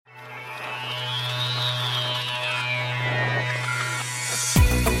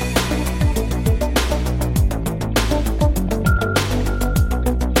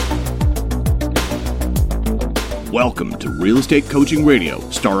Welcome to Real Estate Coaching Radio,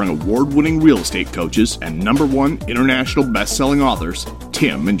 starring award-winning real estate coaches and #1 international best-selling authors,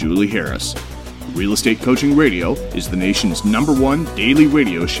 Tim and Julie Harris. Real Estate Coaching Radio is the nation's #1 daily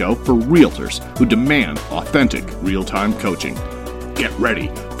radio show for realtors who demand authentic, real-time coaching. Get ready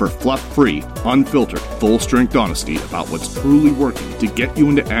for fluff-free, unfiltered, full-strength honesty about what's truly working to get you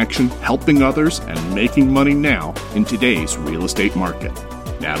into action, helping others, and making money now in today's real estate market.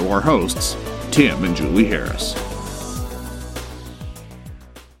 Now to our hosts, Tim and Julie Harris.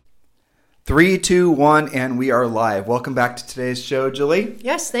 3, 2, 1, and we are live. Welcome back to today's show, Julie.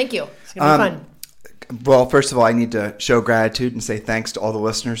 Yes, thank you. It's going to be fun. Well, first of all, I need to show gratitude and say thanks to all the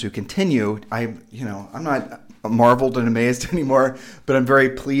listeners who continue. I'm not marveled and amazed anymore, but I'm very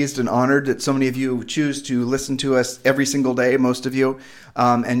pleased and honored that so many of you choose to listen to us every single day, most of you,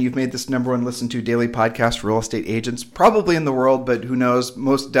 and you've made this #1 listened to daily podcast for real estate agents, probably in the world, but who knows,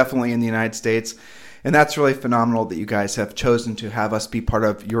 most definitely in the United States. And that's really phenomenal that you guys have chosen to have us be part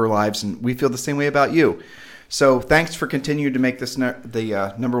of your lives, and we feel the same way about you. So thanks for continuing to make this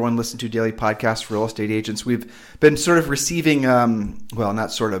the #1 listened to daily podcast for real estate agents. We've been sort of receiving, but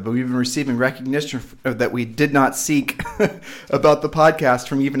we've been receiving recognition that we did not seek about the podcast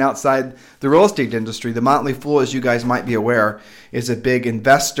from even outside the real estate industry. The Motley Fool, as you guys might be aware, is a big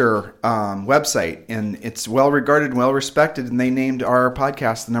investor website, and it's well regarded and well respected. And they named our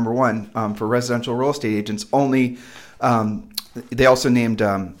podcast the #1 for residential real estate agents. They also named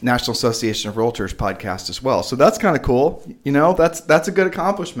National Association of Realtors podcast as well. So that's kind of cool. You know, that's a good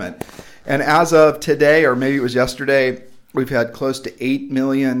accomplishment. And as of today, or maybe it was yesterday, we've had close to 8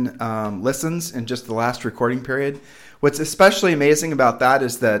 million listens in just the last recording period. What's especially amazing about that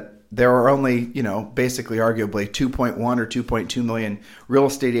is that there are only, basically arguably 2.1 or 2.2 million real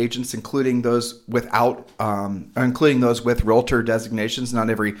estate agents, including those with realtor designations. Not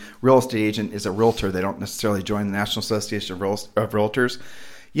every real estate agent is a realtor. They don't necessarily join the National Association of Realtors.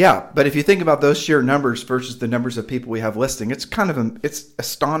 Yeah, but if you think about those sheer numbers versus the numbers of people we have listing, it's it's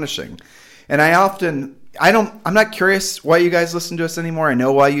astonishing. And I'm not curious why you guys listen to us anymore. I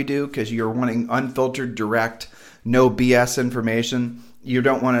know why you do, because you're wanting unfiltered, direct, no BS information. You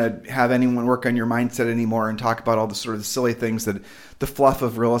don't want to have anyone work on your mindset anymore and talk about all the sort of silly things, that the fluff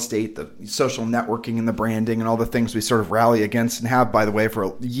of real estate, the social networking and the branding and all the things we sort of rally against and have, by the way,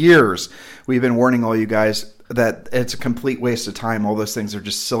 for years. We've been warning all you guys that it's a complete waste of time. All those things are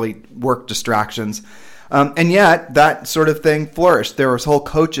just silly work distractions. And yet that sort of thing flourished. There was whole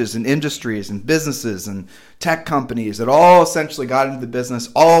coaches and industries and businesses and tech companies that all essentially got into the business,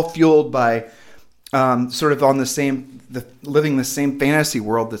 all fueled by sort of living the same fantasy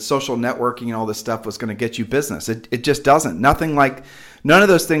world that social networking and all this stuff was going to get you business. It just doesn't. None of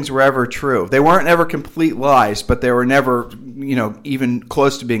those things were ever true. They weren't ever complete lies, but they were never, even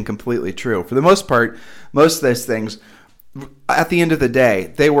close to being completely true. For the most part, most of those things, at the end of the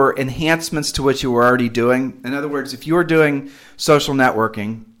day, they were enhancements to what you were already doing. In other words, if you were doing social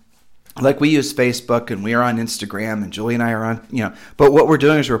networking, like we use Facebook and we are on Instagram and Julie and I are on, but what we're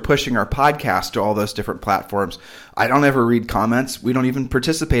doing is we're pushing our podcast to all those different platforms. I don't ever read comments. We don't even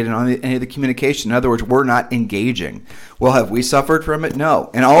participate in any of the communication. In other words, we're not engaging. Well, have we suffered from it? No.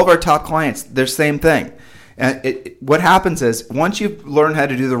 And all of our top clients, they're the same thing. And what happens is, once you've learned how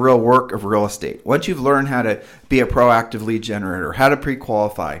to do the real work of real estate, once you've learned how to be a proactive lead generator, how to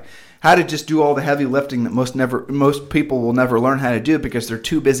pre-qualify, how to just do all the heavy lifting that most people will never learn how to do, because they're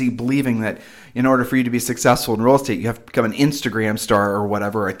too busy believing that in order for you to be successful in real estate, you have to become an Instagram star or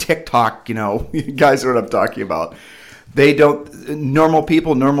whatever, a TikTok, you guys know what I'm talking about. They don't, normal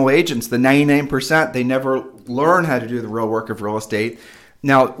people, normal agents, the 99%, they never learn how to do the real work of real estate.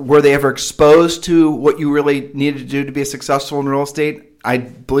 Now, were they ever exposed to what you really needed to do to be successful in real estate? I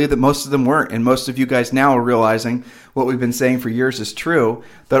believe that most of them weren't, and most of you guys now are realizing what we've been saying for years is true,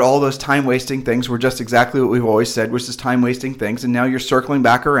 that all those time-wasting things were just exactly what we've always said, was just time-wasting things, and now you're circling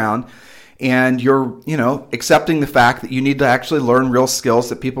back around, and you're, accepting the fact that you need to actually learn real skills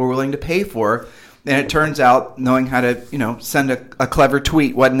that people are willing to pay for. And it turns out knowing how to, send a clever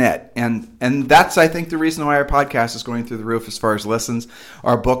tweet wasn't it. And that's, I think, the reason why our podcast is going through the roof as far as listens.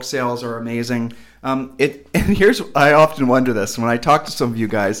 Our book sales are amazing. And I often wonder this. When I talk to some of you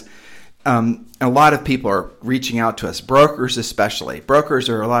guys, a lot of people are reaching out to us, brokers especially. Brokers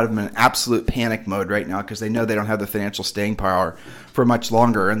are, a lot of them, in absolute panic mode right now because they know they don't have the financial staying power for much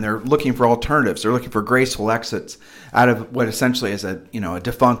longer, and they're looking for alternatives. They're looking for graceful exits out of what essentially is a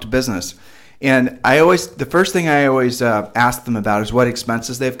defunct business. And the first thing I always ask them about is what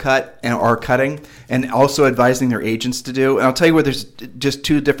expenses they've cut and are cutting, and also advising their agents to do. And I'll tell you where there's just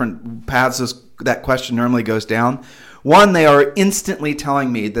two different paths that question normally goes down. One, they are instantly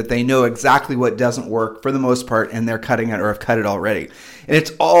telling me that they know exactly what doesn't work for the most part, and they're cutting it or have cut it already. And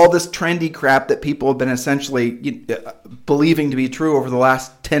it's all this trendy crap that people have been essentially believing to be true over the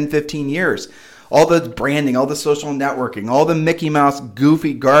last 10, 15 years. All the branding, all the social networking, all the Mickey Mouse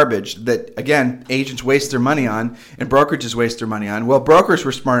goofy garbage that, again, agents waste their money on and brokerages waste their money on. Well, brokers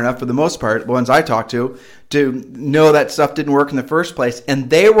were smart enough, for the most part, the ones I talked to know that stuff didn't work in the first place. And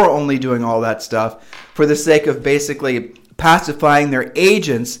they were only doing all that stuff for the sake of basically pacifying their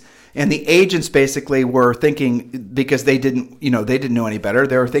agents. And the agents basically were thinking, because they didn't know any better,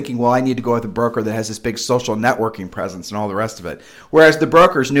 they were thinking, well, I need to go with a broker that has this big social networking presence and all the rest of it. Whereas the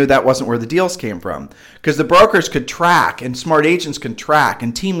brokers knew that wasn't where the deals came from. Because the brokers could track, and smart agents can track,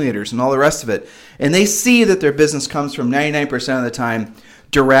 and team leaders and all the rest of it. And they see that their business comes from 99% of the time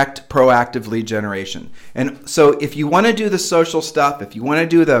direct, proactive lead generation. And so if you want to do the social stuff, if you want to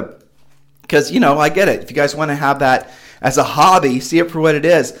do because, I get it. If you guys want to have that as a hobby, see it for what it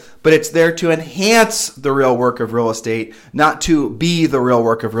is, but it's there to enhance the real work of real estate, not to be the real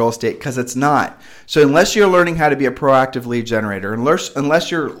work of real estate, because it's not. So unless you're learning how to be a proactive lead generator,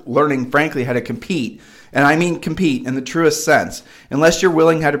 unless you're learning, frankly, how to compete, and I mean compete in the truest sense, unless you're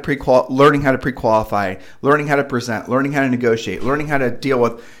learning how to pre-qualify, learning how to present, learning how to negotiate, learning how to deal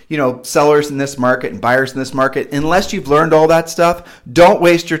with, sellers in this market and buyers in this market, unless you've learned all that stuff, don't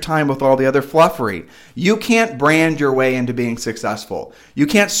waste your time with all the other fluffery. You can't brand your way into being successful. You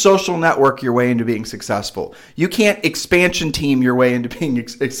can't social network your way into being successful. You can't expansion team your way into being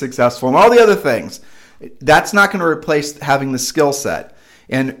successful and all the other things. That's not going to replace having the skill set.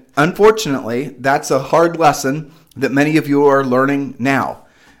 And unfortunately, that's a hard lesson that many of you are learning now.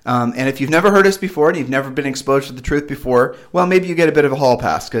 And if you've never heard us before and you've never been exposed to the truth before, well, maybe you get a bit of a hall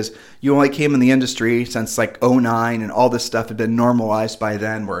pass because you only came in the industry since like 2009 and all this stuff had been normalized by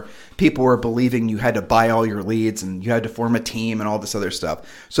then where people were believing you had to buy all your leads and you had to form a team and all this other stuff.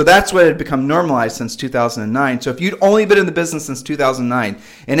 So that's what had become normalized since 2009. So if you'd only been in the business since 2009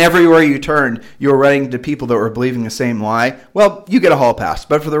 and everywhere you turned, you were running into people that were believing the same lie, well, you get a hall pass.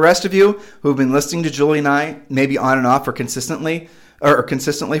 But for the rest of you who've been listening to Julie and I, maybe on and off or consistently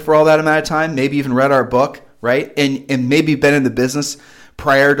for all that amount of time, maybe even read our book, right? And maybe been in the business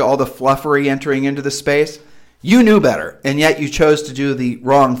prior to all the fluffery entering into the space, you knew better, and yet you chose to do the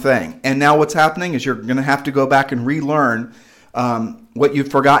wrong thing. And now what's happening is you're going to have to go back and relearn what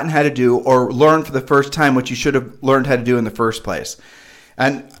you've forgotten how to do or learn for the first time what you should have learned how to do in the first place.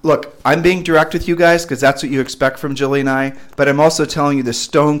 And look, I'm being direct with you guys because that's what you expect from Julie and I, but I'm also telling you the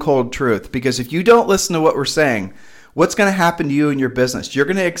stone cold truth, because if you don't listen to what we're saying, what's going to happen to you in your business? You're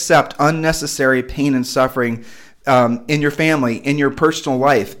going to accept unnecessary pain and suffering in your family, in your personal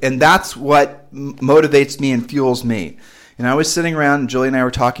life. And that's what motivates me and fuels me. And I was sitting around, and Julie and I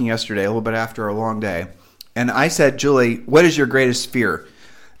were talking yesterday, a little bit after a long day. And I said, Julie, what is your greatest fear?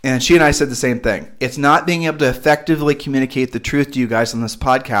 And she and I said the same thing. It's not being able to effectively communicate the truth to you guys on this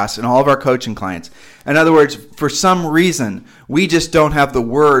podcast and all of our coaching clients. In other words, for some reason, we just don't have the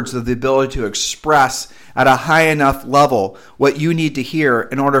words or the ability to express at a high enough level what you need to hear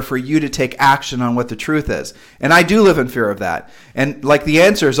in order for you to take action on what the truth is. And I do live in fear of that. And like the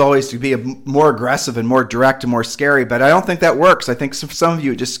answer is always to be more aggressive and more direct and more scary, but I don't think that works. I think for some of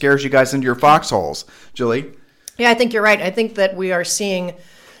you, it just scares you guys into your foxholes. Julie? Yeah, I think you're right. I think that we are seeing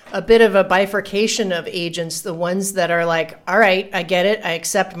a bit of a bifurcation of agents, the ones that are like, all right, I get it. I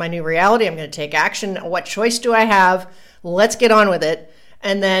accept my new reality. I'm going to take action. What choice do I have? Let's get on with it.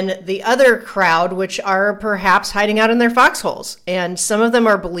 And then the other crowd, which are perhaps hiding out in their foxholes. And some of them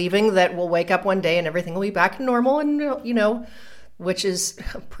are believing that we'll wake up one day and everything will be back to normal. And, which is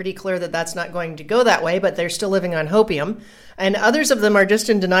pretty clear that that's not going to go that way, but they're still living on hopium. And others of them are just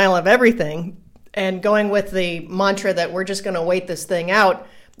in denial of everything and going with the mantra that we're just going to wait this thing out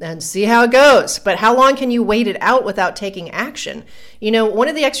and see how it goes. But how long can you wait it out without taking action? One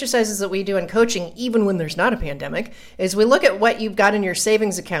of the exercises that we do in coaching, even when there's not a pandemic, is we look at what you've got in your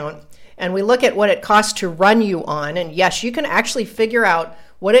savings account and we look at what it costs to run you on. And yes, you can actually figure out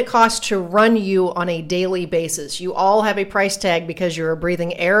what it costs to run you on a daily basis. You all have a price tag because you're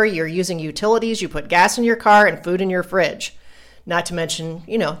breathing air, you're using utilities, you put gas in your car and food in your fridge. Not to mention,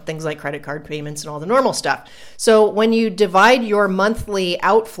 things like credit card payments and all the normal stuff. So when you divide your monthly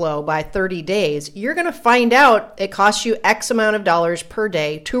outflow by 30 days, you're going to find out it costs you X amount of dollars per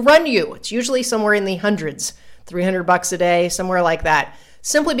day to run you. It's usually somewhere in the hundreds, $300 a day, somewhere like that.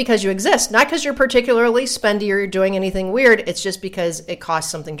 Simply because you exist, not because you're particularly spendy or you're doing anything weird. It's just because it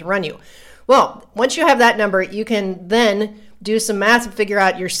costs something to run you. Well, once you have that number, you can then do some math and figure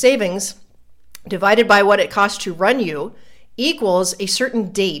out your savings divided by what it costs to run you equals a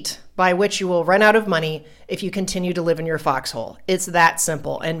certain date by which you will run out of money if you continue to live in your foxhole. It's that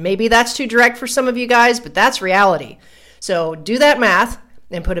simple. And maybe that's too direct for some of you guys, but that's reality. So do that math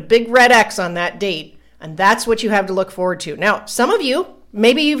and put a big red X on that date. And that's what you have to look forward to. Now, some of you,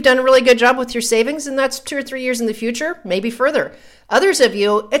 maybe you've done a really good job with your savings and that's 2 or 3 years in the future, maybe further. Others of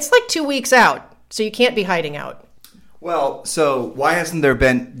you, it's like 2 weeks out. So you can't be hiding out. Well, so why hasn't there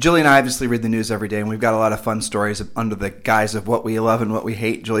been... Julie and I obviously read the news every day, and we've got a lot of fun stories under the guise of what we love and what we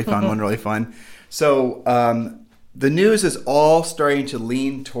hate. Julie found one really fun. So the news is all starting to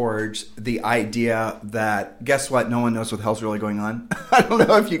lean towards the idea that, guess what? No one knows what the hell's really going on. I don't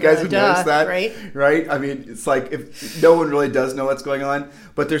know if you guys have noticed that. Right? I mean, it's like if no one really does know what's going on.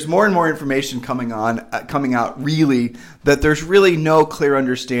 But there's more and more information coming out, really, that there's really no clear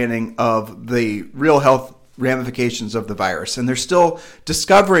understanding of the real health ramifications of the virus. And they're still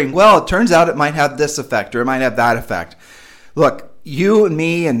discovering, well, it turns out it might have this effect or it might have that effect. Look, you and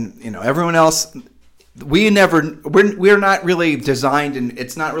me and everyone else, we're not really designed, and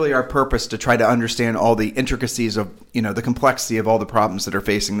it's not really our purpose to try to understand all the intricacies of, the complexity of all the problems that are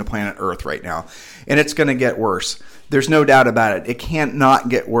facing the planet Earth right now. And it's going to get worse. There's no doubt about it. It can't not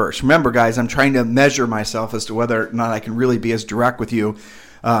get worse. Remember, guys, I'm trying to measure myself as to whether or not I can really be as direct with you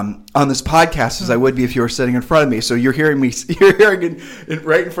on this podcast as I would be if you were sitting in front of me. So you're hearing me,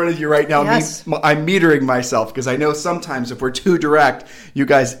 right in front of you right now. Yes. I'm metering myself because I know sometimes if we're too direct, you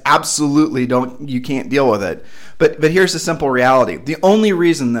guys absolutely you can't deal with it. But here's the simple reality. The only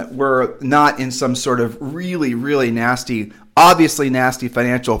reason that we're not in some sort of really, really nasty, obviously nasty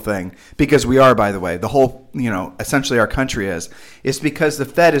financial thing, because we are, by the way, the whole, essentially our country is because the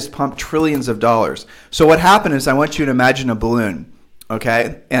Fed has pumped trillions of dollars. So what happened is, I want you to imagine a balloon.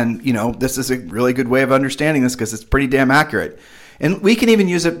 Okay, and this is a really good way of understanding this because it's pretty damn accurate, and we can even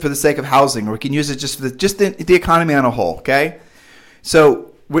use it for the sake of housing, or we can use it just for the economy on a whole. Okay,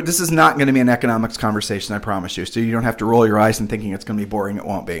 so this is not going to be an economics conversation, I promise you. So you don't have to roll your eyes and thinking it's going to be boring. It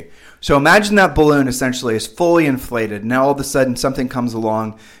won't be. So imagine that balloon essentially is fully inflated. Now all of a sudden something comes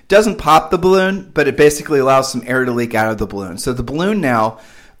along, doesn't pop the balloon, but it basically allows some air to leak out of the balloon. So the balloon now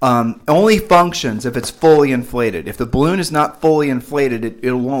only functions if it's fully inflated. If the balloon is not fully inflated,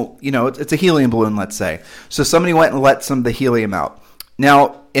 it won't, it's a helium balloon, let's say. So somebody went and let some of the helium out.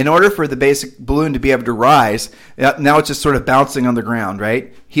 Now, in order for the basic balloon to be able to rise, now it's just sort of bouncing on the ground,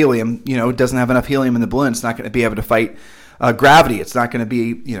 right? Helium, doesn't have enough helium in the balloon. It's not going to be able to fight gravity. It's not going to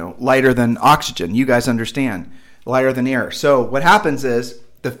be, lighter than oxygen. You guys understand, lighter than air. So what happens is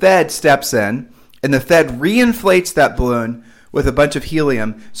the Fed steps in and the Fed reinflates that balloon with a bunch of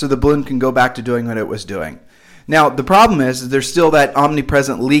helium so the balloon can go back to doing what it was doing. Now, the problem is there's still that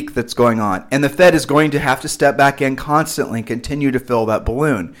omnipresent leak that's going on, and the Fed is going to have to step back in constantly and continue to fill that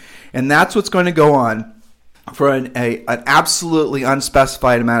balloon. And that's what's going to go on for an absolutely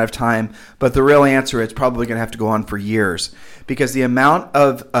unspecified amount of time, but the real answer is probably going to have to go on for years, because the amount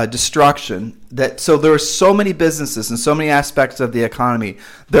of destruction so there are so many businesses and so many aspects of the economy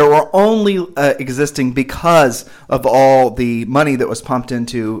that were only existing because of all the money that was pumped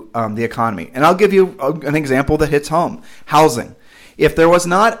into the economy. And I'll give you an example that hits home: housing. If there was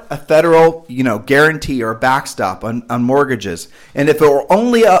not a federal, guarantee or backstop on mortgages, and if it were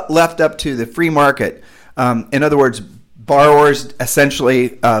only left up to the free market, in other words, borrowers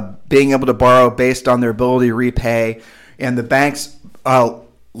essentially being able to borrow based on their ability to repay, and the banks,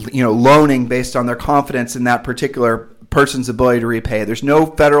 loaning based on their confidence in that particular person's ability to repay. There's no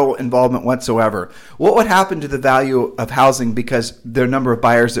federal involvement whatsoever. What would happen to the value of housing because the number of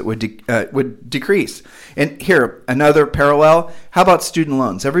buyers that would decrease? And here, another parallel, how about student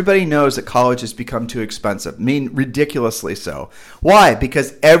loans? Everybody knows that college has become too expensive. I mean, ridiculously so. Why?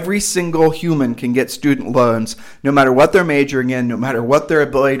 Because every single human can get student loans, no matter what they're majoring in, no matter what their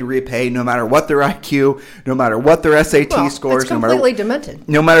ability to repay, no matter what their IQ, no matter what their SAT scores, it's completely demented.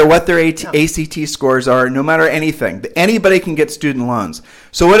 No matter what their ACT scores are, no matter anything. Anybody can get student loans.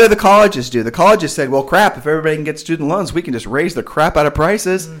 So what do the colleges do? The colleges said, well, crap, if everybody can get student loans, we can just raise the crap out of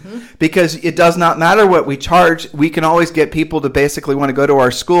prices, because it does not matter what we charge. We can always get people to basically want to go to our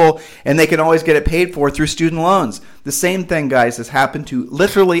school, and they can always get it paid for through student loans. The same thing, guys, has happened to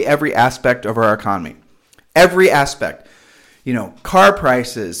literally every aspect of our economy. Every aspect. Car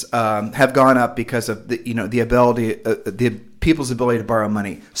prices have gone up because of the ability, the people's ability to borrow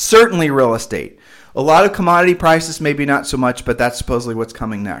money. Certainly real estate. A lot of commodity prices, maybe not so much, but that's supposedly what's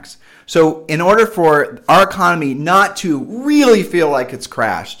coming next. So in order for our economy not to really feel like it's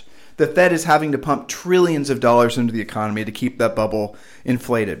crashed, the Fed is having to pump trillions of dollars into the economy to keep that bubble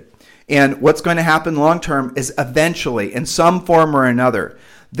inflated. And what's going to happen long term is eventually, in some form or another,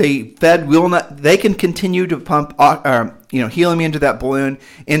 the Fed will not. They can continue to pump healing me into that balloon,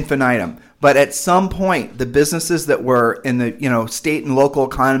 infinitum. But at some point, the businesses that were in the, state and local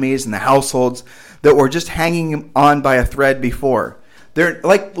economies and the households that were just hanging on by a thread before, they're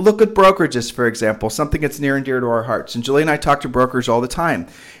like, look at brokerages, for example, something that's near and dear to our hearts. And Julie and I talk to brokers all the time.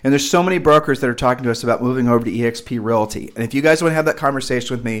 And there's so many brokers that are talking to us about moving over to eXp Realty. And if you guys want to have that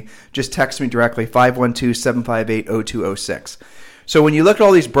conversation with me, just text me directly, 512-758-0206. So when you look at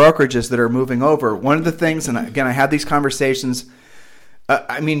all these brokerages that are moving over, one of the things, and again, I have these conversations,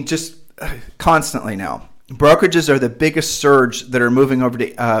 just constantly now. Brokerages are the biggest surge that are moving over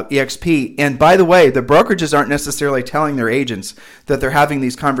to eXp. And by the way, the brokerages aren't necessarily telling their agents that they're having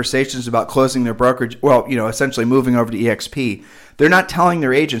these conversations about closing their brokerage, essentially moving over to eXp. They're not telling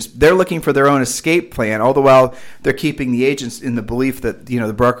their agents. They're looking for their own escape plan, all the while they're keeping the agents in the belief that,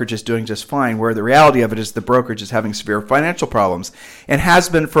 the brokerage is doing just fine, where the reality of it is the brokerage is having severe financial problems and has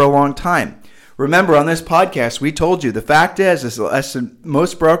been for a long time. Remember, on this podcast, we told you the fact is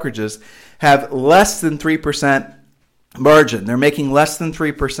most brokerages have less than 3% margin. They're making less than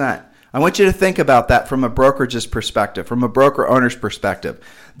 3%. I want you to think about that from a brokerage's perspective, from a broker owner's perspective.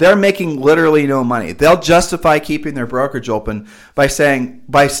 They're making literally no money. They'll justify keeping their brokerage open by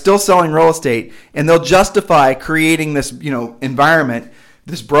still selling real estate, and they'll justify creating this, environment,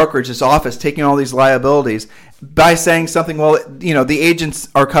 this brokerage, this office, taking all these liabilities by saying something, the agents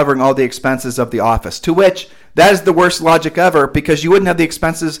are covering all the expenses of the office, to which that is the worst logic ever, because you wouldn't have the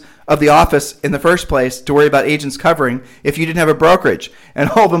expenses of the office in the first place to worry about agents covering if you didn't have a brokerage. And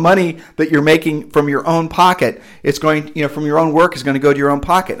all the money that you're making from your own pocket, it's going, from your own work, is going to go to your own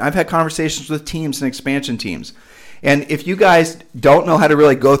pocket. And I've had conversations with teams and expansion teams. And if you guys don't know how to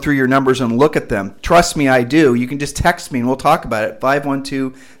really go through your numbers and look at them, trust me, I do. You can just text me and we'll talk about it,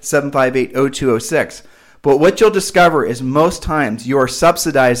 512-758-0206. But what you'll discover is most times you are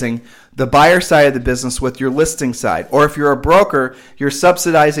subsidizing the buyer side of the business with your listing side. Or if you're a broker, you're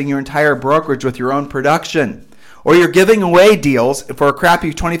subsidizing your entire brokerage with your own production. Or you're giving away deals for a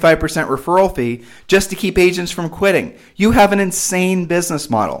crappy 25% referral fee just to keep agents from quitting. You have an insane business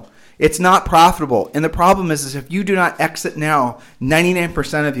model. It's not profitable. And the problem is if you do not exit now,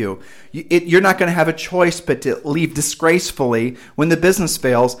 99% of you're not going to have a choice but to leave disgracefully when the business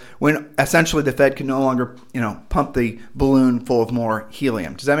fails, when essentially the Fed can no longer, pump the balloon full of more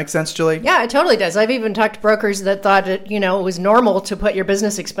helium. Does that make sense, Julie? Yeah, it totally does. I've even talked to brokers that thought it was normal to put your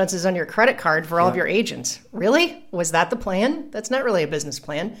business expenses on your credit card for all of your agents. Really? Was that the plan? That's not really a business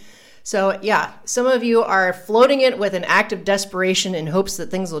plan. So yeah, some of you are floating it with an act of desperation in hopes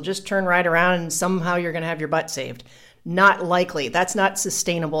that things will just turn right around and somehow you're going to have your butt saved. Not likely. That's not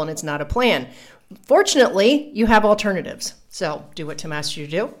sustainable and it's not a plan. Fortunately, you have alternatives. So do what Tim asked you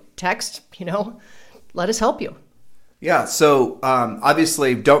to do. Text, let us help you. Yeah, so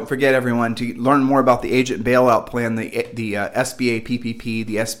obviously don't forget, everyone, to learn more about the agent bailout plan, the SBA PPP,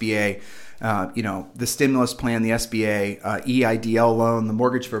 the SBA the stimulus plan, the SBA, EIDL loan, the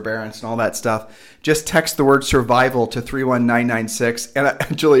mortgage forbearance, and all that stuff. Just text the word survival to 31996.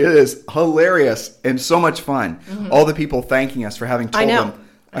 And Julie, it is hilarious and so much fun. Mm-hmm. All the people thanking us for having told them.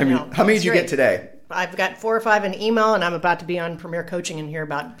 I mean, how many did you get today? I've got 4 or 5 in email, and I'm about to be on Premier Coaching in here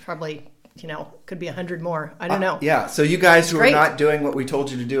about probably could be 100 more. I don't know. Yeah. So you guys who are not doing what we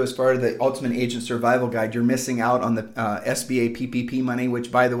told you to do as part of the Ultimate Agent Survival Guide, you're missing out on the SBA PPP money,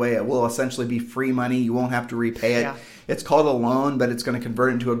 which, by the way, it will essentially be free money. You won't have to repay it. Yeah. It's called a loan, but it's going to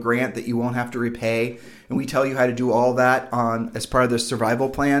convert into a grant that you won't have to repay. And we tell you how to do all that as part of the survival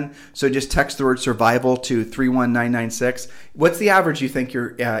plan. So just text the word survival to 31996. What's the average you think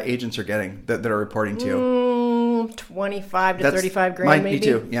your agents are getting that are reporting to you? 25 to 35 grand, maybe. Me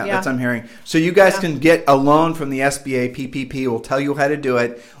too. Yeah, that's what I'm hearing. So you guys can get a loan from the SBA PPP. We'll tell you how to do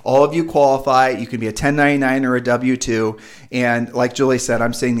it. All of you qualify. You can be a 1099 or a W-2. And like Julie said,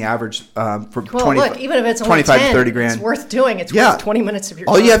 I'm saying the average for 25 to 30 grand. It's worth doing. It's worth 20 minutes of your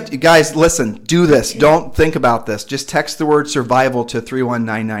time. All you have to, guys, listen, do this. Don't think about this. Just text the word survival to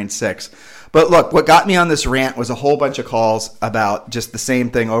 31996. But look, what got me on this rant was a whole bunch of calls about just the same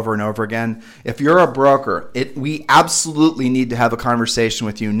thing over and over again. If you're a broker, we absolutely need to have a conversation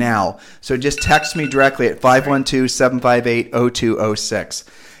with you now. So just text me directly at 512-758-0206.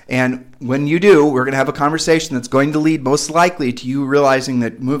 And when you do, we're going to have a conversation that's going to lead most likely to you realizing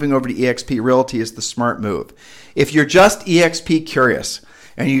that moving over to eXp Realty is the smart move. If you're just eXp curious,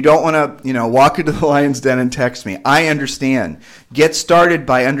 and you don't want to, walk into the lion's den and text me, I understand. Get started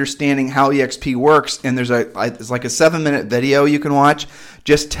by understanding how eXp works, and it's like a 7-minute video you can watch.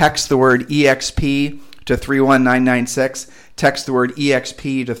 Just text the word EXP to 31996. Text the word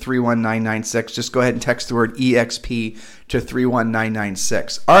EXP to 31996. Just go ahead and text the word EXP to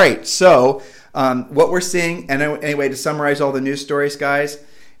 31996. All right, so What we're seeing, and anyway, to summarize all the news stories, guys,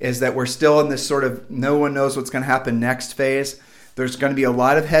 is that we're still in this sort of no one knows what's going to happen next phase. There's going to be a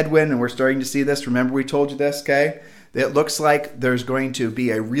lot of headwind, and we're starting to see this. Remember, we told you this, okay? It looks like there's going to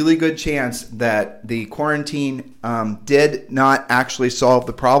be a really good chance that the quarantine did not actually solve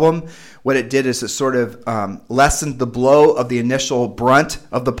the problem. What it did is it sort of lessened the blow of the initial brunt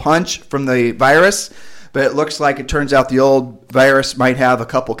of the punch from the virus. But it looks like it turns out the old virus might have a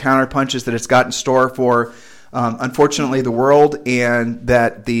couple counter punches that it's got in store for, unfortunately, the world, and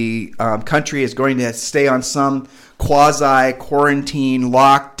that the country is going to stay on some quasi-quarantine,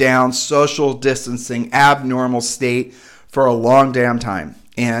 lockdown, social distancing, abnormal state for a long damn time.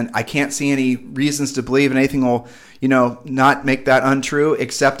 And I can't see any reasons to believe anything will, not make that untrue,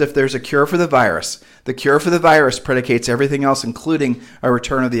 except if there's a cure for the virus. The cure for the virus predicates everything else, including a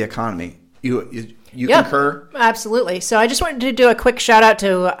return of the economy. You concur? Absolutely. So I just wanted to do a quick shout out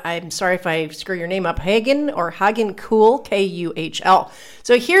to, I'm sorry if I screw your name up, Hagen Kuhl, Kuhl.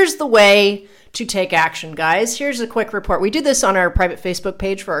 So here's the way to take action, guys. Here's a quick report. We do this on our private Facebook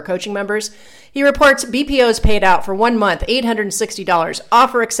page for our coaching members. He reports BPOs paid out for 1 month, $860.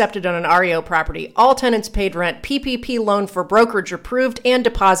 Offer accepted on an REO property. All tenants paid rent. PPP loan for brokerage approved and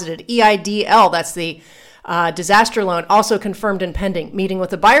deposited. EIDL, that's the disaster loan, also confirmed and pending. Meeting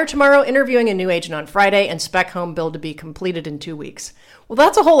with the buyer tomorrow, interviewing a new agent on Friday, and spec home build to be completed in 2 weeks. Well,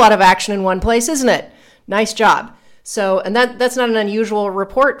 that's a whole lot of action in one place, isn't it? Nice job. So, and that's not an unusual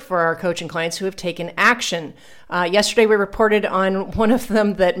report for our coaching clients who have taken action. Yesterday, we reported on one of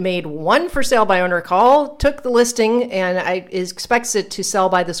them that made one for sale by owner call, took the listing, and expects it to sell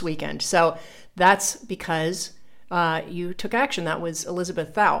by this weekend. So that's because you took action. That was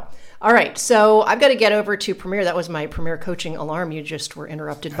Elizabeth Thau. All right, so I've got to get over to Premier. That was my Premier coaching alarm you just were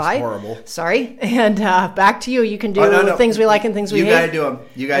interrupted by. That's horrible. Sorry. And back to you. You can do things we like and things we hate. You got to do them.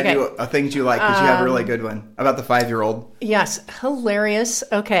 You got to do things you like because you have a really good one about the 5-year-old. Yes, hilarious.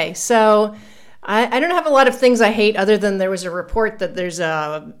 Okay, so I don't have a lot of things I hate other than there was a report that there's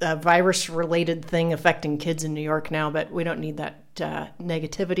a virus-related thing affecting kids in New York now, but we don't need that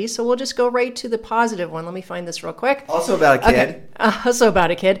negativity, so we'll just go right to the positive one. Let me find this real quick. Also about a kid. Okay. Also about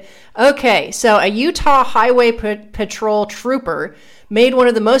a kid. Okay, so a Utah Highway Patrol trooper made one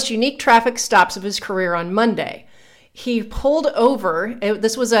of the most unique traffic stops of his career on Monday. He pulled over.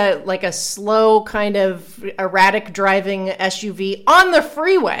 This was a slow kind of erratic driving SUV on the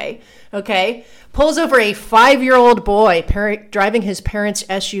freeway. Okay, pulls over a 5-year-old boy driving his parents'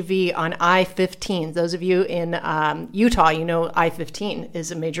 SUV on I-15. Those of you in Utah, you know I-15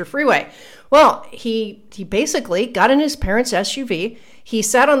 is a major freeway. Well, he basically got in his parents' SUV. He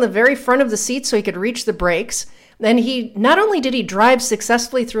sat on the very front of the seat so he could reach the brakes. Then not only did he drive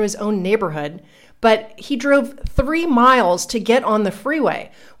successfully through his own neighborhood, but he drove 3 miles to get on the freeway.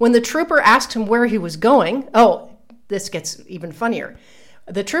 When the trooper asked him where he was going, this gets even funnier.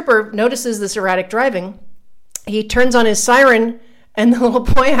 The trooper notices this erratic driving. He turns on his siren, and the little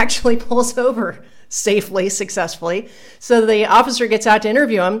boy actually pulls over safely, successfully. So the officer gets out to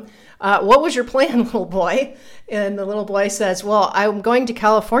interview him. What was your plan, little boy? And the little boy says, well, I'm going to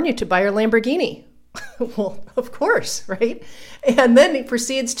California to buy your Lamborghini. Well, of course, right? And then he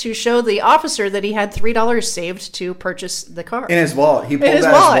proceeds to show the officer that he had $3 saved to purchase the car. In his wallet. He pulled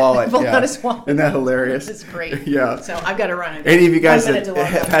out his wallet. Isn't that hilarious? It's great. Yeah. So I've got to run. Any of you guys that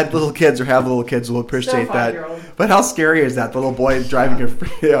have had little kids or have little kids will appreciate that. But how scary is that? The little boy driving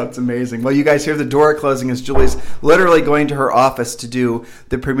it's amazing. Well, you guys hear the door closing as Julie's literally going to her office to do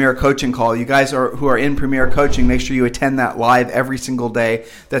the Premier Coaching Call. You guys who are in Premier Coaching, make sure you attend that live every single day.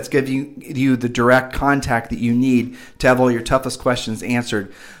 That's giving you the direct contact that you need to have all your toughest questions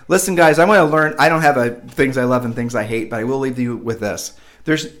answered. Listen, guys, I want to learn. I don't have things I love and things I hate, but I will leave you with this.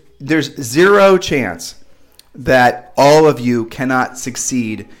 There's zero chance that all of you cannot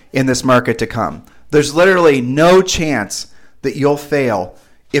succeed in this market to come. There's literally no chance that you'll fail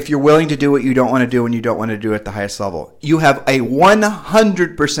if you're willing to do what you don't want to do and you don't want to do it at the highest level. You have a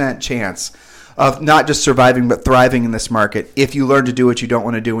 100% chance of not just surviving but thriving in this market if you learn to do what you don't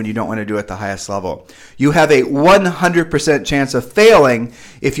want to do and you don't want to do it at the highest level. You have a 100% chance of failing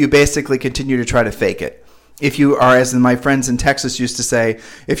if you basically continue to try to fake it. If you are, as my friends in Texas used to say,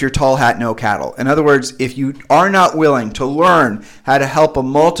 if you're tall hat, no cattle. In other words, if you are not willing to learn how to help a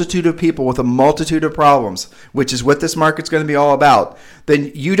multitude of people with a multitude of problems, which is what this market's going to be all about,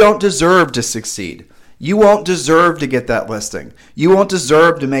 then you don't deserve to succeed. You won't deserve to get that listing. You won't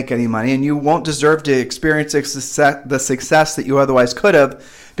deserve to make any money, and you won't deserve to experience the success that you otherwise could have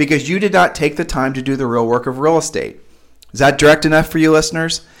because you did not take the time to do the real work of real estate. Is that direct enough for you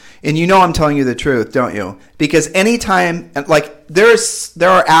listeners? And you know I'm telling you the truth, don't you? Because anytime, like there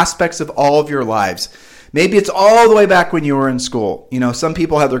are aspects of all of your lives. Maybe it's all the way back when you were in school. You know, some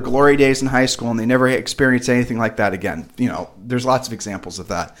people have their glory days in high school and they never experience anything like that again. You know, there's lots of examples of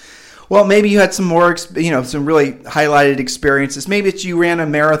that. Well, maybe you had some more, some really highlighted experiences. Maybe it's you ran a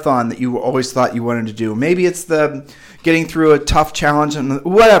marathon that you always thought you wanted to do. Maybe it's the getting through a tough challenge and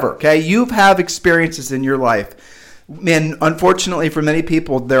whatever, okay? You have experiences in your life. And unfortunately for many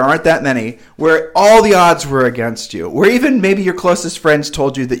people, there aren't that many, where all the odds were against you. Where even maybe your closest friends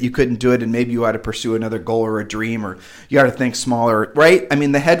told you that you couldn't do it and maybe you ought to pursue another goal or a dream or you ought to think smaller, right? I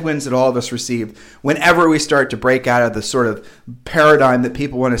mean, the headwinds that all of us receive whenever we start to break out of the sort of paradigm that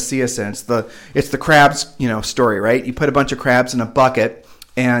people want to see us in. It's the crabs, story, right? You put a bunch of crabs in a bucket,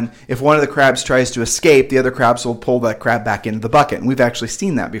 and if one of the crabs tries to escape, the other crabs will pull that crab back into the bucket. And we've actually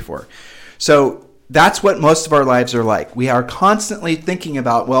seen that before. So that's what most of our lives are like. We are constantly thinking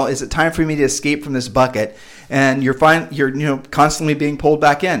about, well, is it time for me to escape from this bucket? And you're constantly being pulled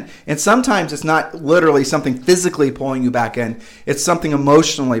back in. And sometimes it's not literally something physically pulling you back in. It's something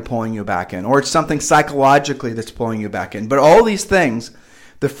emotionally pulling you back in, or it's something psychologically that's pulling you back in. But all these things,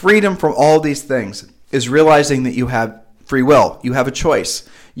 the freedom from all these things is realizing that you have free will. You have a choice.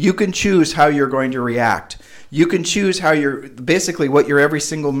 You can choose how you're going to react. You can choose how what your every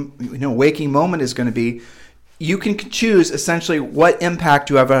single waking moment is going to be. You can choose essentially what impact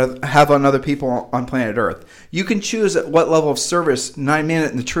you have on other people on planet Earth. You can choose at what level of service, and I mean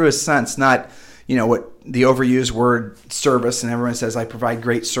it in the truest sense, not what the overused word service, and everyone says I provide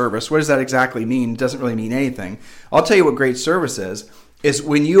great service. What does that exactly mean? It doesn't really mean anything. I'll tell you what great service is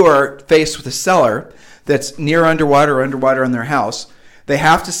when you are faced with a seller that's near underwater or underwater in their house. They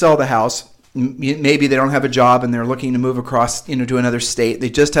have to sell the house. Maybe they don't have a job and they're looking to move across, to another state. They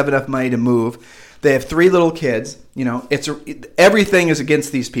just have enough money to move. They have 3 little kids. Everything is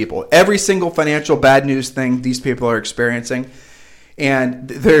against these people. Every single financial bad news thing these people are experiencing, and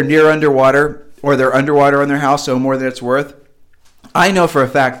they're near underwater or they're underwater in their house, so more than it's worth. I know for a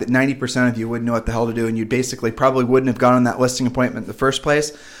fact that 90% of you wouldn't know what the hell to do, and you basically probably wouldn't have gone on that listing appointment in the first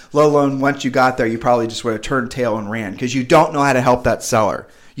place. Let alone once you got there, you probably just would have turned tail and ran because you don't know how to help that seller.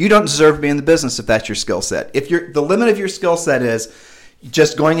 You don't deserve to be in the business if that's your skill set. If the limit of your skill set is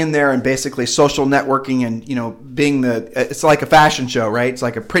just going in there and basically social networking and being it's like a fashion show, right? It's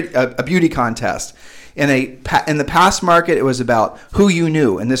like a beauty contest. In the past market, it was about who you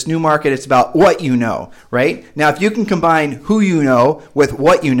knew. In this new market, it's about what you know, right? Now, if you can combine who you know with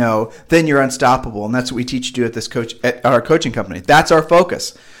what you know, then you're unstoppable, and that's what we teach you to do at our coaching company. That's our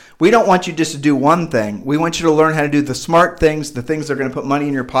focus. We don't want you just to do one thing. We want you to learn how to do the smart things, the things that are going to put money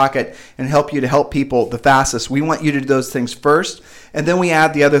in your pocket and help you to help people the fastest. We want you to do those things first, and then we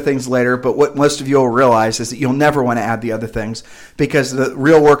add the other things later. But what most of you will realize is that you'll never want to add the other things because the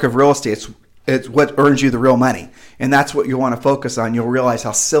real work of real estate it's what earns you the real money. And that's what you want to focus on. You'll realize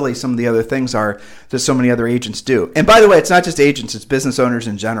how silly some of the other things are that so many other agents do. And by the way, it's not just agents, it's business owners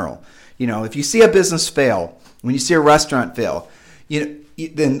in general. If you see a business fail, when you see a restaurant fail,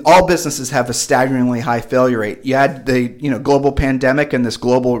 then all businesses have a staggeringly high failure rate. You had the global pandemic and this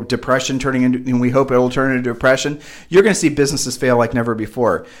global depression turning into, and we hope it will turn into depression. You're going to see businesses fail like never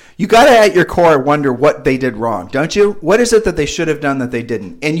before. You got to, at your core, wonder what they did wrong, don't you? What is it that they should have done that they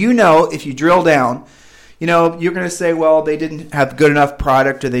didn't? And if you drill down, you're going to say, well, they didn't have good enough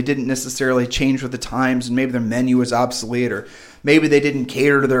product, or they didn't necessarily change with the times, and maybe their menu was obsolete, or maybe they didn't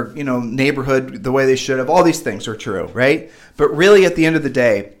cater to their neighborhood the way they should have. All these things are true, right? But really, at the end of the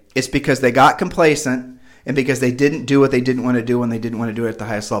day, it's because they got complacent and because they didn't do what they didn't want to do when they didn't want to do it at the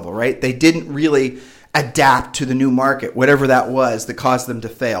highest level, right? They didn't really adapt to the new market, whatever that was that caused them to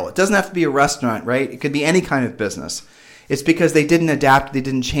fail. It doesn't have to be a restaurant, right? It could be any kind of business. It's because they didn't adapt, they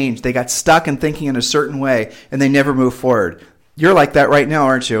didn't change. They got stuck in thinking in a certain way and they never moved forward. You're like that right now,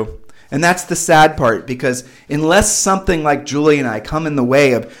 aren't you? And that's the sad part, because unless something like Julie and I come in the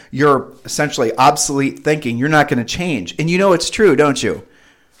way of your essentially obsolete thinking, you're not going to change. And it's true, don't you?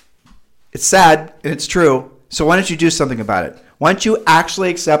 It's sad and it's true. So why don't you do something about it? Why don't you actually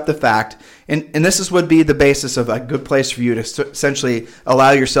accept the fact, and this would be the basis of a good place for you to essentially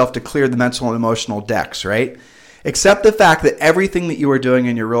allow yourself to clear the mental and emotional decks, right? Accept the fact that everything that you are doing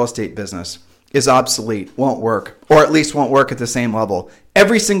in your real estate business is obsolete, won't work, or at least won't work at the same level.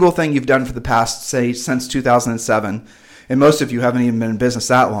 Every single thing you've done for the past, say, since 2007, and most of you haven't even been in business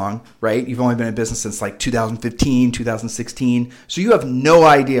that long, right? You've only been in business since like 2015, 2016. So you have no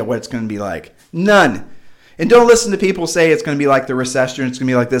idea what it's going to be like. None. And don't listen to people say it's going to be like the recession, it's going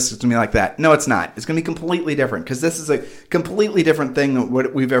to be like this, it's going to be like that. No, it's not. It's going to be completely different, because this is a completely different thing than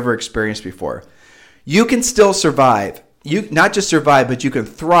what we've ever experienced before. You can still survive you not just survive, but you can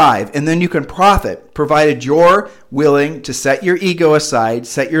thrive, and then you can profit, provided you're willing to set your ego aside,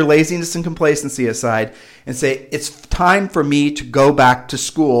 set your laziness and complacency aside, and say, it's time for me to go back to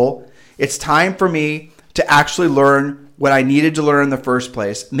school. It's time for me to actually learn what I needed to learn in the first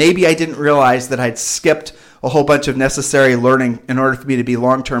place. Maybe I didn't realize that I'd skipped a whole bunch of necessary learning in order for me to be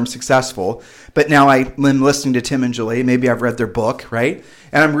long-term successful. But now I'm listening to Tim and Julie. Maybe I've read their book, right?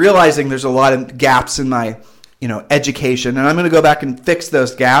 And I'm realizing there's a lot of gaps in my education, and I'm going to go back and fix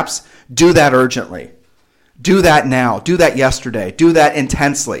those gaps. Do that urgently. Do that now. Do that yesterday. Do that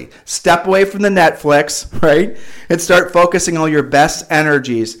intensely. Step away from the Netflix, right? And start focusing all your best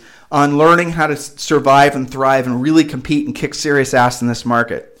energies on learning how to survive and thrive and really compete and kick serious ass in this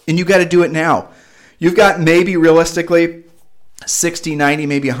market. And you got to do it now. You've got maybe realistically 60, 90,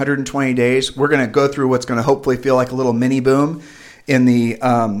 maybe 120 days. We're going to go through what's going to hopefully feel like a little mini boom in the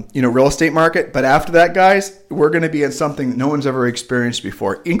real estate market. But after that, guys, we're going to be in something that no one's ever experienced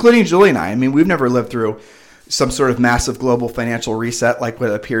before, including Julie and I. I mean, we've never lived through some sort of massive global financial reset like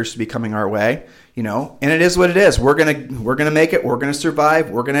what appears to be coming our way, and it is what it is. We're gonna make it. We're gonna survive.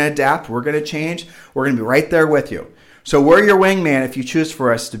 We're gonna adapt. We're gonna change. We're gonna be right there with you. So we're your wingman if you choose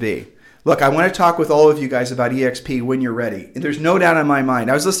for us to be. Look, I want to talk with all of you guys about EXP when you're ready. And there's no doubt in my mind.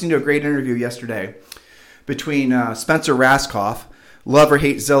 I was listening to a great interview yesterday between Spencer Raskoff, love or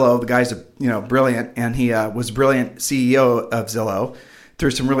hate Zillow. The guy's brilliant, and he was brilliant CEO of Zillow through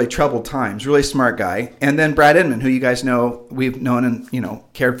some really troubled times. Really smart guy. And then Brad Inman, who you guys know, we've known and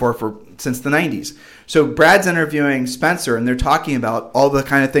cared for since the 90s. So Brad's interviewing Spencer, and they're talking about all the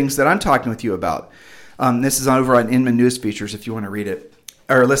kind of things that I'm talking with you about. This is over on Inman News Features if you want to read it,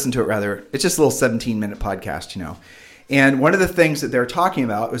 or listen to it rather. It's just a little 17-minute podcast, And one of the things that they're talking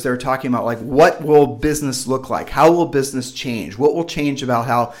about was like, what will business look like? How will business change? What will change about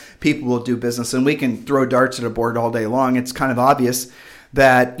how people will do business? And we can throw darts at a board all day long. It's kind of obvious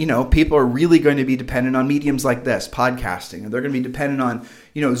that, people are really going to be dependent on mediums like this, podcasting, and they're going to be dependent on,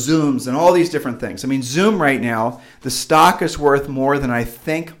 Zooms and all these different things. I mean, Zoom right now, the stock is worth more than I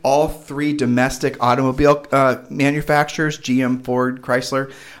think all three domestic automobile manufacturers, GM, Ford,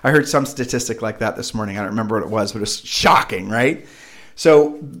 Chrysler. I heard some statistic like that this morning. I don't remember what it was, but it's shocking, right?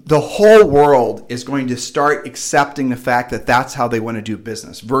 So the whole world is going to start accepting the fact that that's how they want to do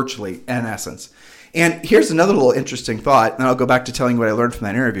business, virtually, in essence. And here's another little interesting thought, and I'll go back to telling you what I learned from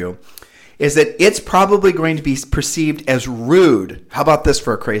that interview, is that it's probably going to be perceived as rude. How about this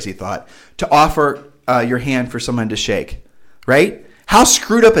for a crazy thought? To offer your hand for someone to shake, right? How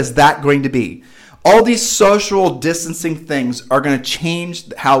screwed up is that going to be? All these social distancing things are going to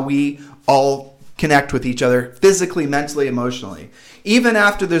change how we all connect with each other physically, mentally, emotionally. Even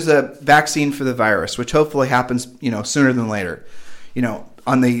after there's a vaccine for the virus, which hopefully happens, sooner than later.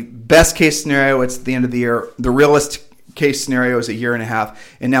 On the best case scenario, it's the end of the year. The realist case scenario is a year and a half.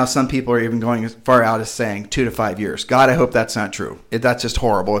 And now some people are even going as far out as saying 2 to 5 years. God, I hope that's not true. That's just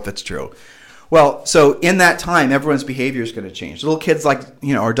horrible if it's true. Well, so in that time, everyone's behavior is going to change. Little kids like,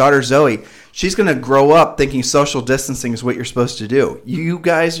 our daughter Zoe, she's going to grow up thinking social distancing is what you're supposed to do. You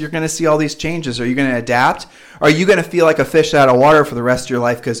guys, you're going to see all these changes. Are you going to adapt? Are you going to feel like a fish out of water for the rest of your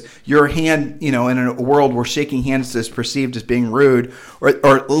life because your hand, in a world where shaking hands is perceived as being rude or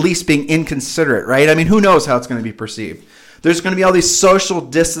at least being inconsiderate, right? I mean, who knows how it's going to be perceived? There's going to be all these social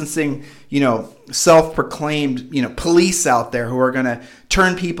distancing, self-proclaimed, police out there who are going to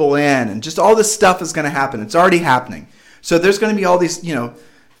turn people in, and just all this stuff is going to happen. It's already happening. So there's going to be all these,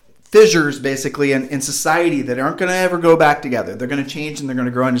 fissures basically in society that aren't going to ever go back together. They're going to change and they're going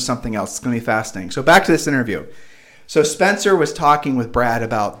to grow into something else. It's going to be fascinating. So back to this interview. So Spencer was talking with Brad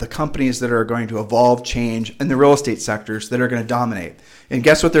about the companies that are going to evolve, change, and the real estate sectors that are going to dominate. And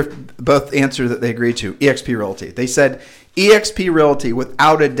guess what? They're both answered that they agreed to? EXP Realty. They said EXP Realty,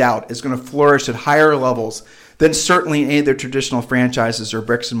 without a doubt, is going to flourish at higher levels than certainly any of their traditional franchises or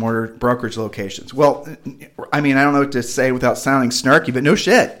bricks and mortar brokerage locations. Well, I mean, I don't know what to say without sounding snarky, but no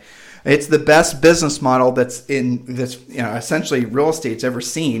shit. It's the best business model that's essentially real estate's ever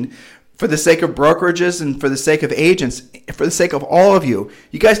seen. For the sake of brokerages and for the sake of agents, for the sake of all of you,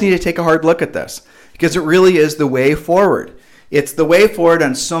 you guys need to take a hard look at this because it really is the way forward. It's the way forward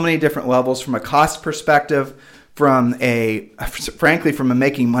on so many different levels, from a cost perspective, from a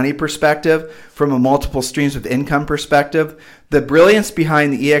making money perspective, from a multiple streams of income perspective. The brilliance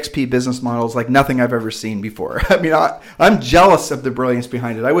behind the EXP business model is like nothing I've ever seen before. I mean, I'm jealous of the brilliance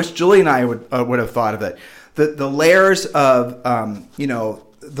behind it. I wish Julie and I would have thought of it. The layers of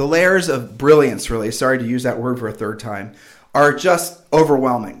the layers of brilliance, really, sorry to use that word for a third time, are just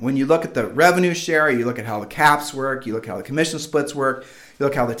overwhelming. When you look at the revenue share, you look at how the caps work, you look at how the commission splits work, You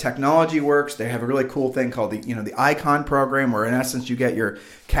look how the technology works. They have a really cool thing called the Icon program, where in essence you get your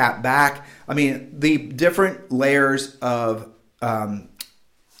cat back. I mean, the different layers of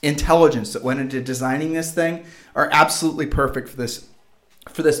intelligence that went into designing this thing are absolutely perfect for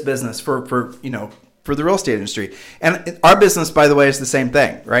this business, for the real estate industry. And our business, by the way, is the same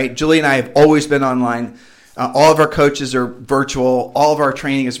thing, right? Julie and I have always been online. All of our coaches are virtual. All of our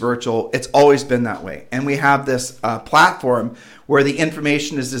training is virtual. It's always been that way. And we have this platform where the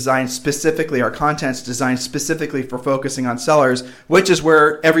information is designed specifically, our content's designed specifically for focusing on sellers, which is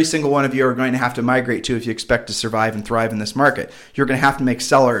where every single one of you are going to have to migrate to if you expect to survive and thrive in this market. You're going to have to make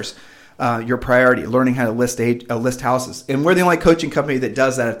sellers your priority, learning how to list houses. And we're the only coaching company that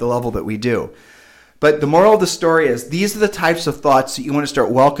does that at the level that we do. But the moral of the story is these are the types of thoughts that you want to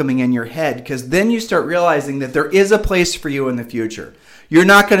start welcoming in your head, because then you start realizing that there is a place for you in the future. You're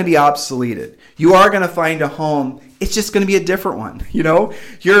not going to be obsoleted. You are going to find a home. It's just going to be a different one.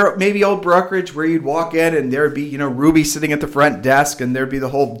 You're maybe old brokerage where you'd walk in and there'd be, Ruby sitting at the front desk, and there'd be the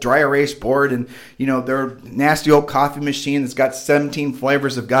whole dry erase board, and, their nasty old coffee machine that's got 17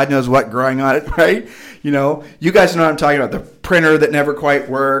 flavors of God knows what growing on it, right? You guys know what I'm talking about. The printer that never quite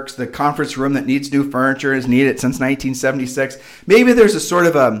works, the conference room that needs new furniture, has needed it since 1976. Maybe there's a sort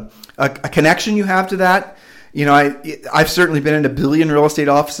of a connection you have to that. I've certainly been in a billion real estate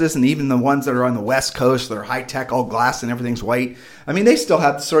offices, and even the ones that are on the West Coast that are high tech, all glass and everything's white. I mean, they still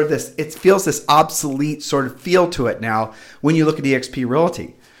have sort of this, it feels this obsolete sort of feel to it now when you look at eXp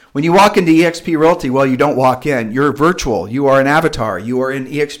Realty. When you walk into eXp Realty, well, you don't walk in. You're virtual. You are an avatar. You are in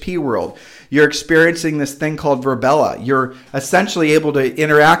eXp world. You're experiencing this thing called Verbella. You're essentially able to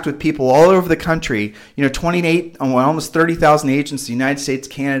interact with people all over the country. 28, almost 30,000 agents in the United States,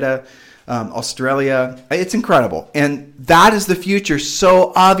 Canada, Australia. It's incredible. And that is the future.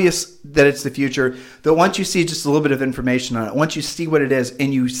 So obvious that it's the future that once you see just a little bit of information on it, once you see what it is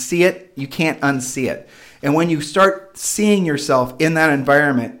and you see it, you can't unsee it. And when you start seeing yourself in that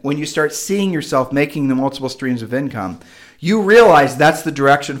environment, when you start seeing yourself making the multiple streams of income, you realize that's the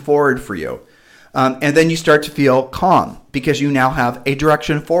direction forward for you. And then you start to feel calm because you now have a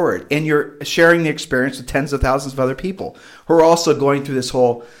direction forward, and you're sharing the experience with tens of thousands of other people who are also going through this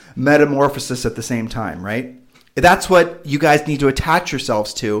whole metamorphosis at the same time, right? That's what you guys need to attach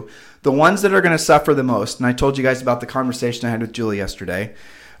yourselves to. The ones that are going to suffer the most, and I told you guys about the conversation I had with Julie yesterday,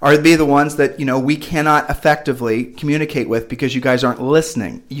 are to be the ones that, we cannot effectively communicate with because you guys aren't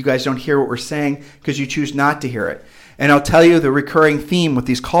listening. You guys don't hear what we're saying because you choose not to hear it. And I'll tell you the recurring theme with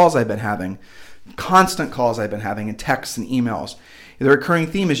these calls I've been having, constant calls I've been having, and texts and emails. The recurring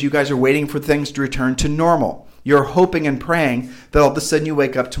theme is you guys are waiting for things to return to normal. You're hoping and praying that all of a sudden you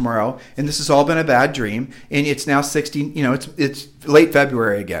wake up tomorrow and this has all been a bad dream and it's now it's late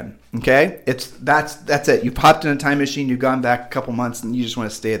February again. Okay? That's it. You've hopped in a time machine, you've gone back a couple months, and you just want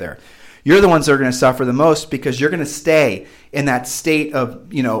to stay there. You're the ones that are going to suffer the most because you're going to stay in that state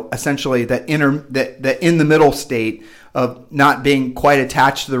of, essentially that in the middle state of not being quite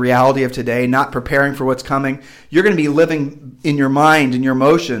attached to the reality of today, not preparing for what's coming. You're going to be living in your mind and your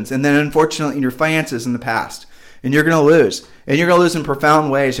emotions, and then unfortunately in your finances in the past. And you're going to lose. And you're going to lose in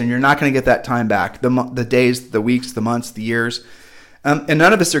profound ways, and you're not going to get that time back. The days, the weeks, the months, the years. And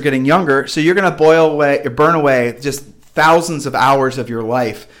none of us are getting younger, so you're going to burn away just thousands of hours of your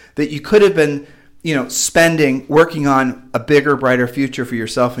life that you could have been, spending working on a bigger, brighter future for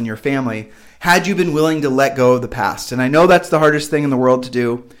yourself and your family had you been willing to let go of the past. And I know that's the hardest thing in the world to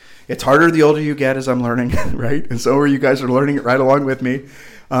do. It's harder the older you get, as I'm learning, right? And so are you guys are learning it right along with me.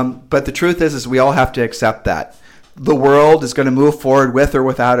 But the truth is we all have to accept that. The world is going to move forward with or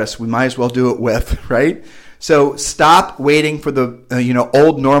without us. We might as well do it with, right? So stop waiting for the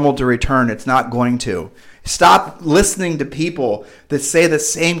old normal to return. It's not going to. Stop listening to people that say the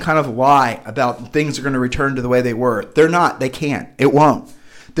same kind of lie about things are going to return to the way they were. They're not. They can't. It won't.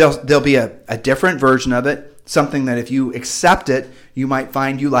 There'll be a different version of it, something that if you accept it, you might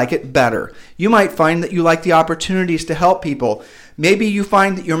find you like it better. You might find that you like the opportunities to help people. Maybe you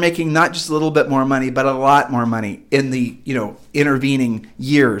find that you're making not just a little bit more money, but a lot more money in the intervening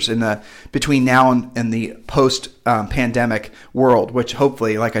years between now and the post-pandemic world, which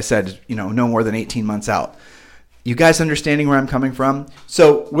hopefully, like I said, no more than 18 months out. You guys understanding where I'm coming from?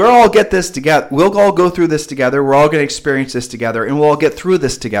 So we'll all get this together. We'll all go through this together. We're all going to experience this together, and we'll all get through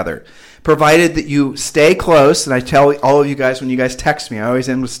this together, provided that you stay close. And I tell all of you guys, when you guys text me, I always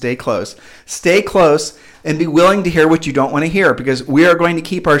end with stay close. Stay close and be willing to hear what you don't want to hear, because we are going to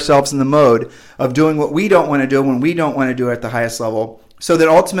keep ourselves in the mode of doing what we don't want to do when we don't want to do it at the highest level, so that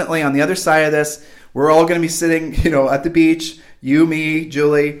ultimately on the other side of this, we're all going to be sitting, at the beach, You, me,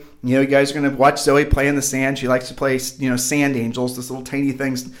 Julie, you guys are going to watch Zoe play in the sand. She likes to play, sand angels, this little tiny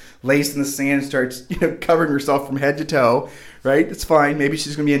things laced in the sand and starts, covering herself from head to toe, right? It's fine. Maybe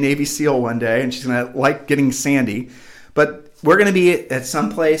she's going to be a Navy SEAL one day and she's going to like getting sandy. But we're going to be at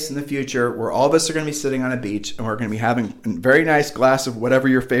some place in the future where all of us are going to be sitting on a beach and we're going to be having a very nice glass of whatever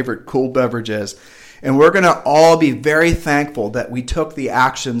your favorite cool beverage is. And we're going to all be very thankful that we took the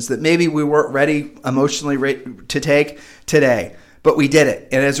actions that maybe we weren't ready emotionally to take today, but we did it.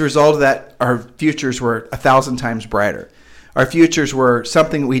 And as a result of that, our futures were 1,000 times brighter. Our futures were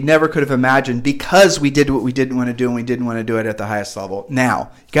something we never could have imagined because we did what we didn't want to do and we didn't want to do it at the highest level. Now,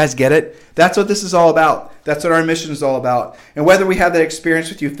 you guys get it? That's what this is all about. That's what our mission is all about. And whether we have that experience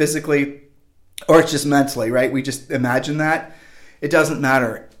with you physically or it's just mentally, right? We just imagine that. It doesn't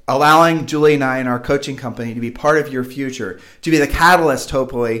matter. Allowing Julie and I and our coaching company to be part of your future, to be the catalyst,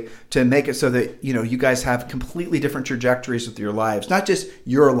 hopefully, to make it so that, you guys have completely different trajectories with your lives. Not just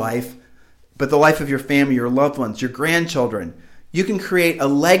your life, but the life of your family, your loved ones, your grandchildren. You can create a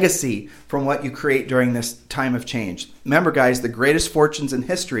legacy from what you create during this time of change. Remember, guys, the greatest fortunes in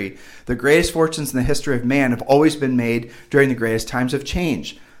history, the greatest fortunes in the history of man have always been made during the greatest times of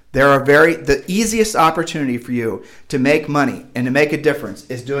change. The easiest opportunity for you to make money and to make a difference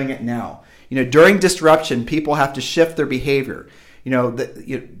is doing it now. During disruption, people have to shift their behavior.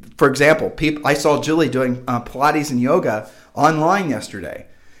 For example, I saw Julie doing Pilates and yoga online yesterday.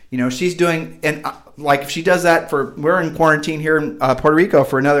 She's doing, and if she does that we're in quarantine here in Puerto Rico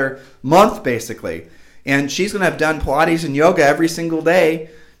for another month, basically. And she's going to have done Pilates and yoga every single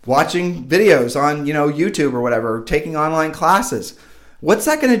day, watching videos on, YouTube or whatever, taking online classes. What's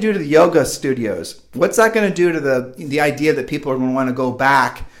that going to do to the yoga studios? What's that going to do to the idea that people are going to want to go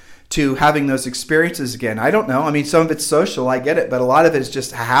back to having those experiences again? I don't know. I mean, some of it's social, I get it, but a lot of it is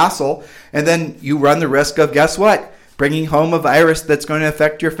just a hassle. And then you run the risk of, guess what? Bringing home a virus that's going to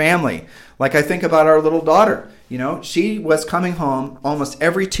affect your family. Like I think about our little daughter. She was coming home almost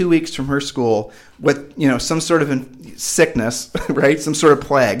every 2 weeks from her school with, some sort of sickness, right? Some sort of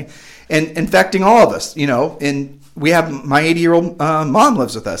plague, and infecting all of us, and we have my 80-year-old mom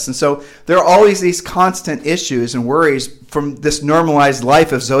lives with us. And so there are always these constant issues and worries from this normalized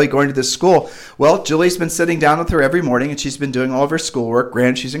life of Zoe going to this school. Well, Julie's been sitting down with her every morning and she's been doing all of her schoolwork.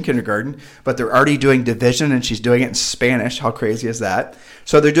 Granted, she's in kindergarten, but they're already doing division and she's doing it in Spanish. How crazy is that?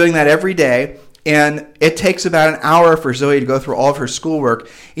 So they're doing that every day. And it takes about an hour for Zoe to go through all of her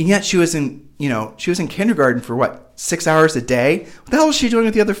schoolwork. And yet she was in kindergarten for 6 hours a day? What the hell is she doing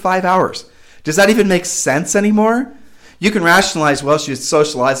with the other 5 hours? Does that even make sense anymore? You can rationalize, well, she's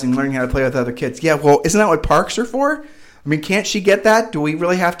socializing, learning how to play with other kids. Yeah, well, isn't that what parks are for? I mean, can't she get that? Do we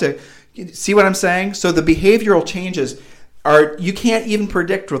really have to see what I'm saying? So the behavioral changes you can't even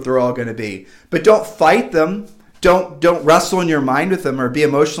predict what they're all going to be. But don't fight them. Don't wrestle in your mind with them or be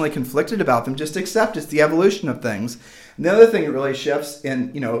emotionally conflicted about them. Just accept it's the evolution of things. And the other thing that really shifts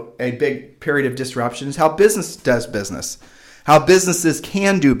in, a big period of disruption is how business does business, how businesses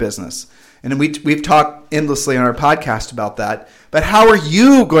can do business. And we've talked endlessly on our podcast about that. But how are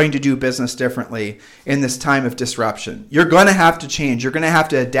you going to do business differently in this time of disruption? You're going to have to change. You're going to have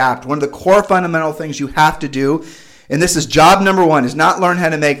to adapt. One of the core fundamental things you have to do, and this is job number one, is not learn how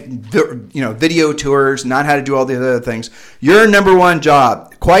to make video tours, not how to do all the other things. Your number one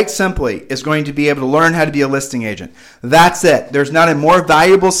job, quite simply, is going to be able to learn how to be a listing agent. That's it. There's not a more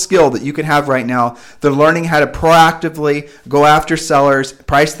valuable skill that you can have right now than learning how to proactively go after sellers,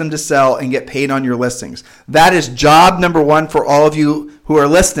 price them to sell, and get paid on your listings. That is job number one for all of you who are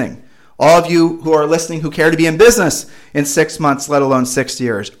listening. All of you who are listening who care to be in business in 6 months, let alone 6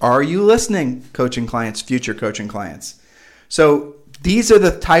 years. Are you listening, coaching clients, future coaching clients? So these are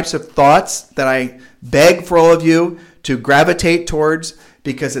the types of thoughts that I beg for all of you to gravitate towards,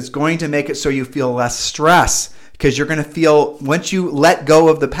 because it's going to make it so you feel less stress, because you're going to feel, once you let go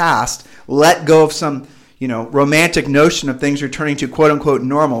of the past, let go of some romantic notion of things returning to quote unquote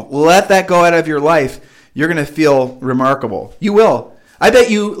normal, let that go out of your life, you're going to feel remarkable. You will. I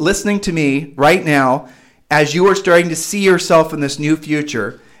bet you listening to me right now, as you are starting to see yourself in this new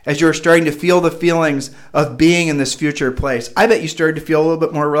future, as you're starting to feel the feelings of being in this future place, I bet you started to feel a little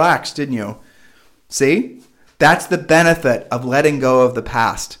bit more relaxed, didn't you? See? That's the benefit of letting go of the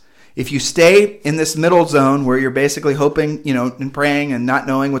past. If you stay in this middle zone where you're basically hoping, and praying and not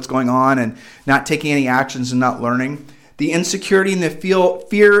knowing what's going on and not taking any actions and not learning, the insecurity and the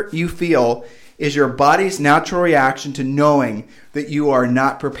fear you feel is your body's natural reaction to knowing that you are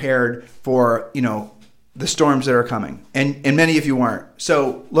not prepared for, the storms that are coming. And many of you aren't.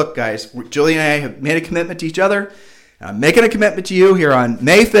 So look, guys, Julie and I have made a commitment to each other. I'm making a commitment to you here on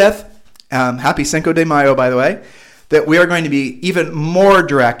May 5th. Happy Cinco de Mayo, by the way, that we are going to be even more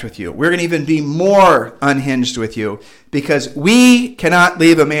direct with you. We're going to even be more unhinged with you because we cannot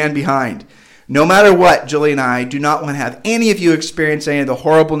leave a man behind. No matter what, Julie and I do not want to have any of you experience any of the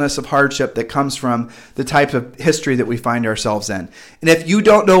horribleness of hardship that comes from the type of history that we find ourselves in. And if you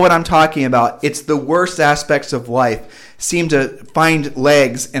don't know what I'm talking about, it's the worst aspects of life seem to find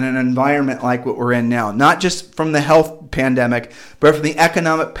legs in an environment like what we're in now. Not just from the health pandemic, but from the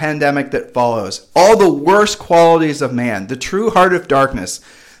economic pandemic that follows. All the worst qualities of man, the true heart of darkness,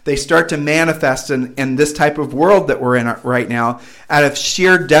 they start to manifest in this type of world that we're in right now out of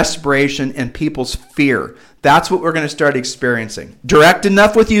sheer desperation and people's fear. That's what we're going to start experiencing. Direct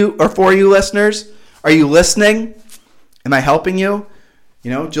enough with you or for you listeners? Are you listening? Am I helping you?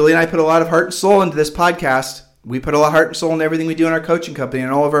 You know, Julie and I put a lot of heart and soul into this podcast. We put a lot of heart and soul into everything we do in our coaching company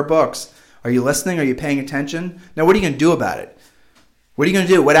and all of our books. Are you listening? Are you paying attention? Now, what are you going to do about it? What are you going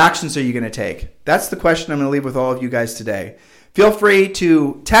to do? What actions are you going to take? That's the question I'm going to leave with all of you guys today. Feel free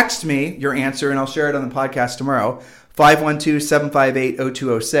to text me your answer, and I'll share it on the podcast tomorrow,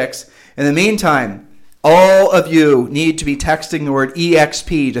 512-758-0206. In the meantime, all of you need to be texting the word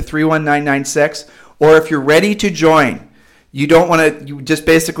EXP to 31996, or if you're ready to join, you just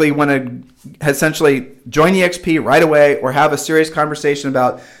basically want to essentially join EXP right away or have a serious conversation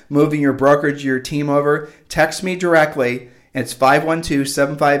about moving your brokerage, your team over, text me directly. It's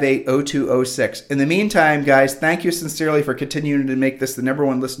 512-758-0206. In the meantime, guys, thank you sincerely for continuing to make this the number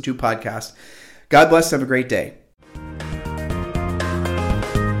one listened to podcast. God bless. Have a great day.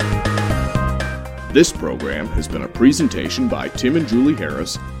 This program has been a presentation by Tim and Julie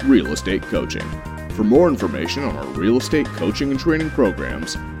Harris, Real Estate Coaching. For more information on our real estate coaching and training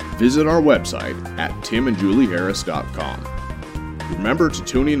programs, visit our website at timandjulieharris.com. Remember to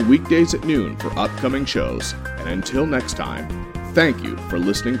tune in weekdays at noon for upcoming shows. And until next time, thank you for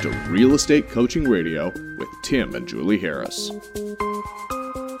listening to Real Estate Coaching Radio with Tim and Julie Harris.